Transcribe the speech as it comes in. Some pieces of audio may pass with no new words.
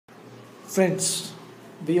Friends,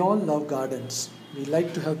 we all love gardens. We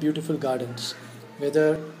like to have beautiful gardens,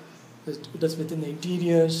 whether it is within the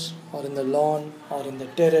interiors or in the lawn or in the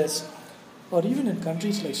terrace or even in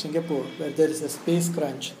countries like Singapore where there is a space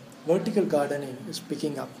crunch, vertical gardening is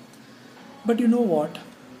picking up. But you know what?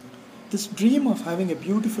 This dream of having a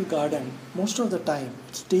beautiful garden, most of the time,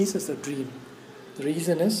 it stays as a dream. The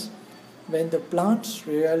reason is when the plants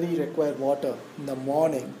really require water in the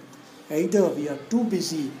morning, either we are too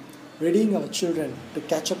busy readying our children to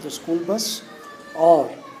catch up the school bus,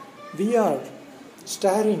 or we are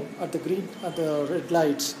staring at the red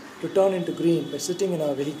lights to turn into green by sitting in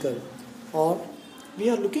our vehicle, or we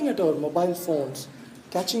are looking at our mobile phones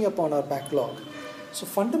catching up on our backlog. So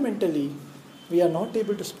fundamentally, we are not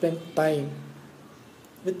able to spend time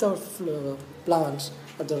with our plants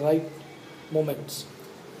at the right moments.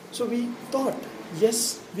 So we thought,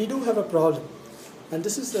 yes, we do have a problem. And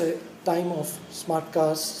this is the time of smart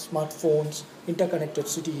cars, smartphones, interconnected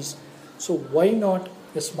cities. So why not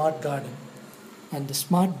a smart garden? And the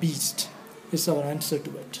smart beast is our answer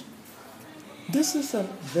to it. This is a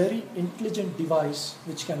very intelligent device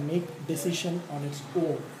which can make decision on its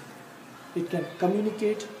own. It can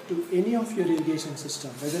communicate to any of your irrigation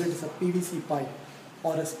system, whether it is a PVC pipe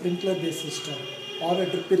or a sprinkler based system or a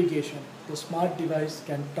drip irrigation. The smart device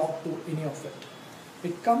can talk to any of it.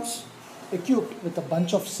 It comes equipped with a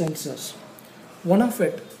bunch of sensors. One of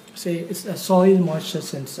it, say, is a soil moisture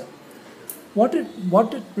sensor. What it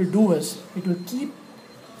will do is it will keep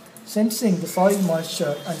sensing the soil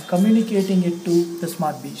moisture and communicating it to the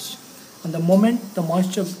smart beast. And the moment the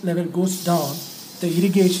moisture level goes down, the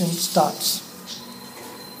irrigation starts.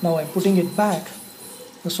 Now I'm putting it back.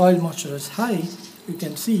 The soil moisture is high. You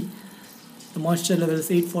can see the moisture level is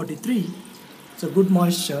 843. It's a good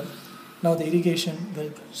moisture. Now the irrigation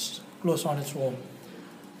will close on its own.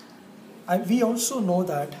 We also know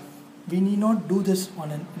that we need not do this on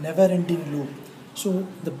a never-ending loop. So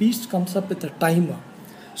the beast comes up with a timer.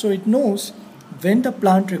 So it knows when the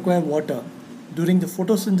plant requires water during the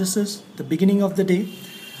photosynthesis, the beginning of the day,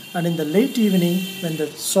 and in the late evening when the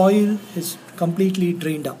soil is completely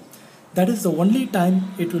drained up. That is the only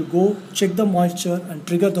time it will go check the moisture and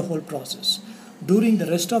trigger the whole process. During the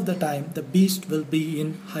rest of the time, the beast will be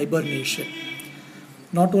in hibernation.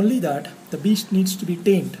 Not only that, the beast needs to be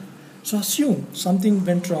tamed. So assume something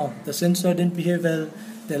went wrong. The sensor didn't behave well,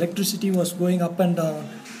 the electricity was going up and down.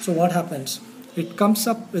 So what happens? It comes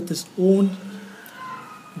up with its own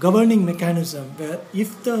governing mechanism where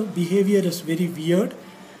if the behavior is very weird,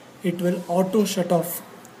 it will auto shut off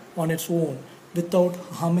on its own without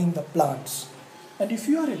harming the plants. And if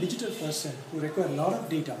you are a digital person who requires a lot of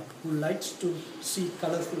data, who likes to see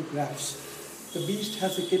colorful graphs, the beast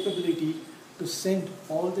has the capability to send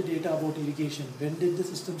all the data about irrigation. When did the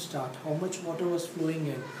system start? How much water was flowing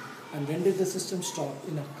in? And when did the system stop?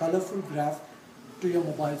 In a colorful graph to your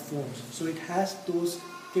mobile phones. So it has those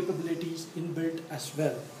capabilities inbuilt as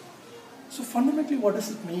well. So fundamentally what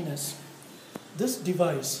does it mean is, this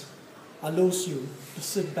device allows you to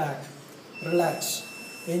sit back, relax,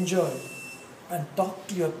 enjoy, and talk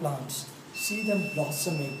to your plants. See them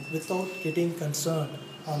blossoming without getting concerned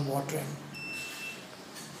on watering.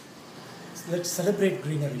 Let's celebrate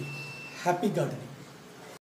greenery. Happy gardening.